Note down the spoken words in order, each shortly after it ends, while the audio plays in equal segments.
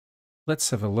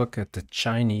Let's have a look at the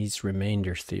Chinese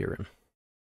remainder theorem.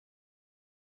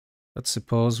 Let's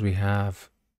suppose we have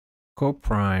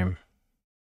coprime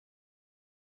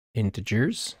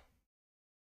integers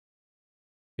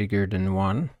bigger than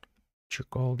 1, which are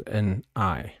called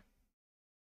ni.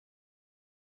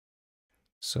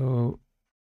 So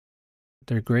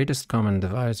their greatest common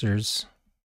divisors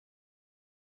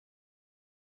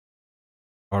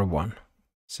are 1,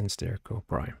 since they're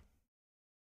coprime.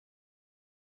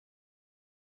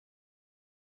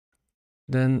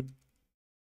 Then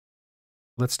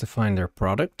let's define their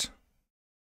product.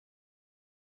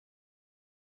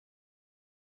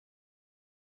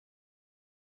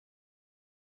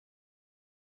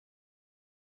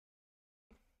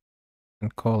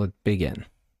 And call it big N.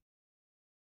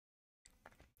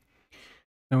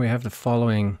 Now we have the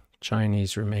following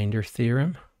Chinese remainder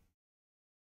theorem.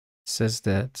 It says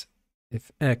that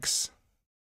if x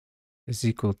is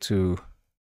equal to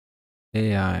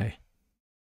ai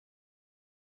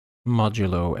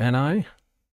modulo ni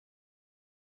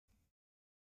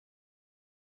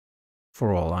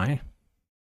for all I,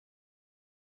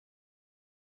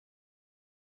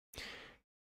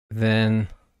 then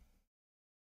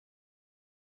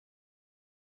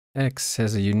x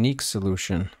has a unique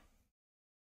solution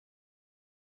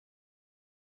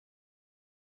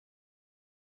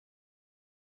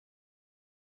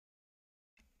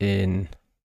in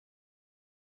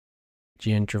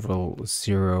g interval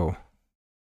 0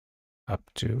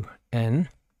 up to n,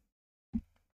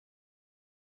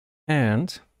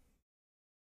 and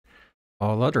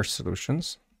all other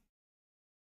solutions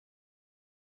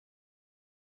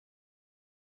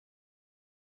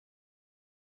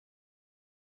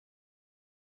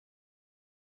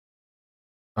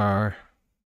are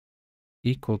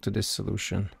equal to this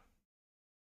solution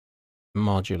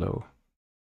modulo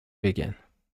big N.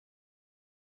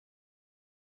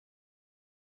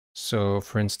 So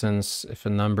for instance, if a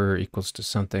number equals to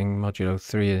something modulo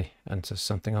 3 and to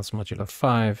something else modulo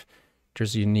 5,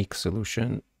 there's a unique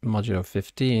solution modulo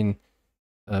 15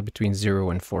 between 0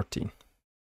 and 14.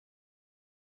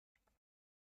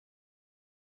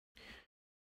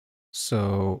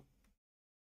 So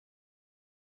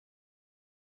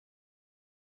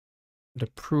the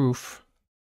proof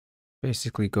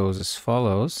basically goes as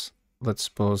follows. Let's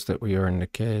suppose that we are in the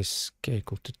case k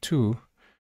equal to 2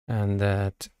 and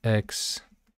that x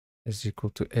is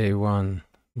equal to a1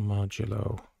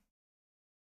 modulo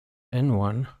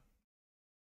n1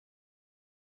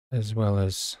 as well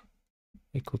as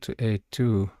equal to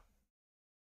a2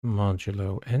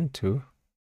 modulo n2,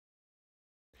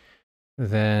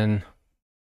 then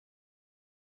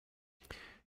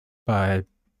by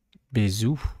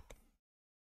Bézout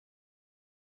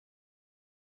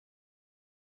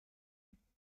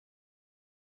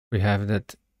we have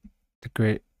that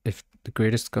if the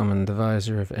greatest common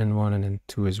divisor of n1 and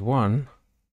n2 is 1,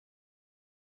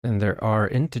 then there are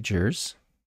integers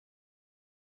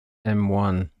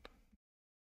m1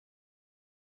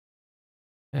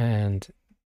 and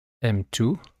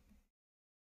m2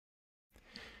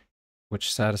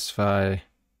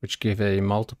 which give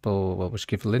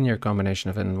a linear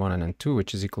combination of n1 and n2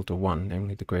 which is equal to 1,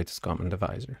 namely the greatest common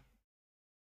divisor.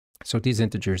 So these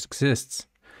integers exist,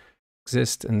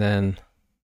 and then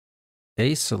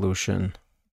a solution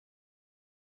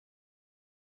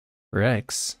for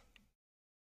x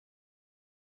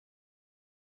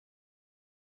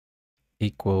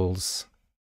equals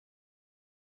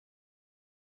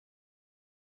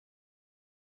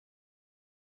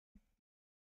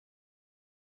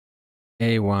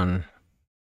a1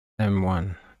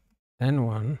 m1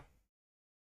 n1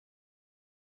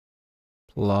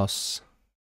 plus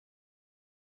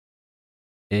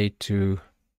a2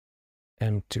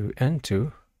 m2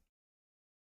 n2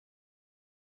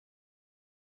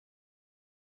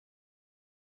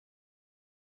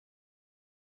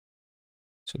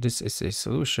 so this is a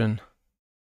solution,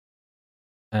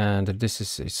 and if this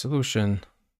is a solution,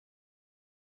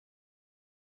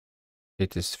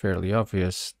 it is fairly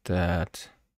obvious that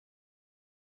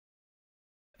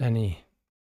any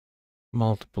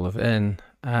multiple of n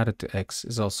added to x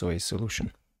is also a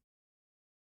solution.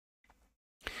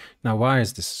 Now, why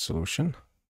is this a solution?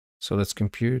 So let's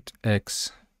compute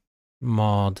x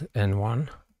mod n1.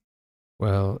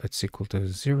 Well, it's equal to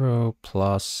 0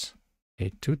 plus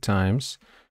a2 times,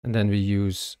 and then we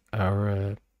use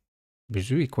our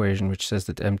Bézout equation, which says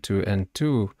that m2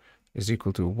 n2 is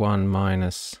equal to 1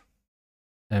 minus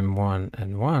m1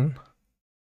 n1.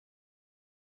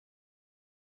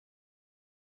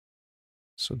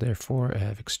 So therefore I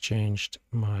have exchanged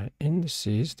my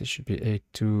indices. This should be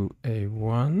a2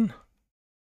 a1,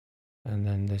 and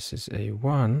then this is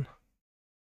a1,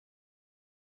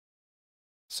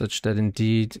 such that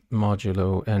indeed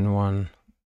modulo n1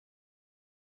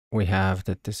 we have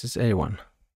that this is a1.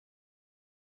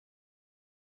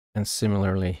 And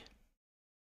similarly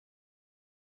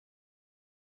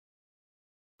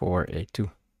for a2.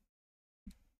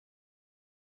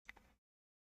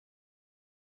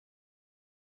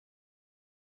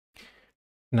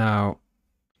 Now,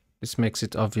 this makes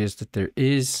it obvious that there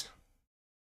is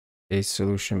a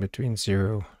solution between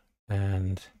 0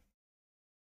 and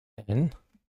n,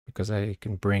 because I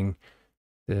can bring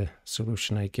the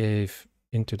solution I gave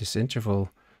into this interval,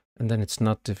 and then it's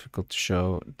not difficult to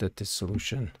show that this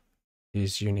solution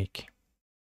is unique.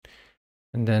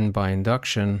 And then by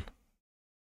induction,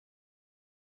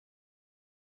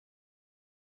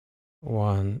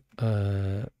 one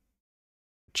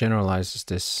generalizes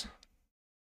this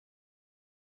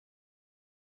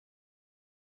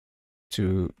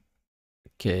to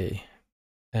k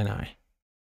and I.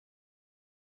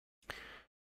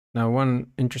 Now,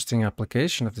 one interesting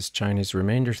application of this Chinese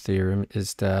remainder theorem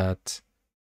is that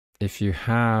if you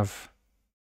have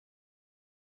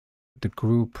the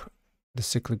group, the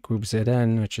cyclic group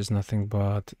Zn, which is nothing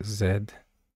but Z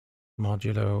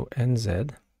modulo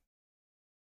Nz,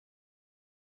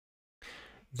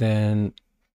 then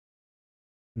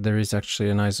there is actually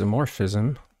an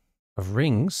isomorphism of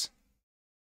rings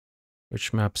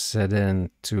which maps Zn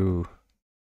to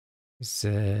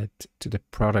Z to the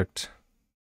product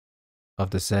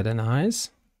of the Z and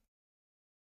I's.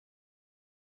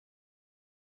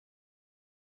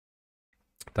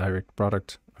 Direct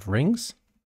product of rings.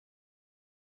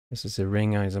 This is a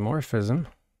ring isomorphism.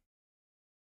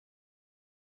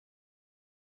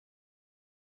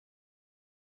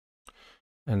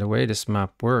 And the way this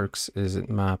map works is it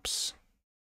maps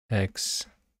X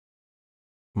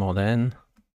mod n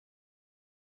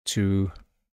to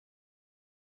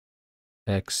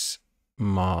X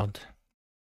mod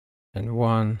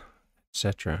n1,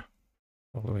 etc.,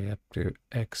 all the way up to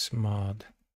X mod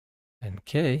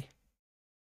nk.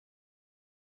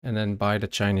 And then by the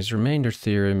Chinese remainder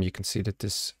theorem, you can see that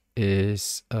this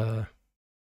is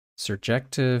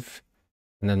surjective.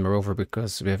 And then moreover,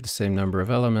 because we have the same number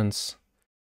of elements,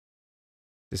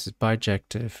 this is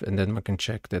bijective. And then we can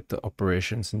check that the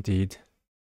operations indeed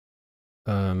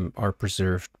are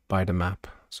preserved by the map.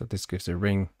 So this gives a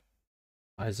ring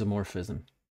isomorphism.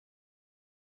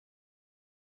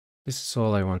 This is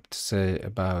all I want to say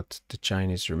about the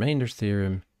Chinese remainder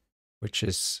theorem, which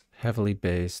is heavily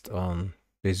based on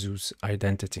Bezout's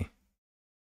identity.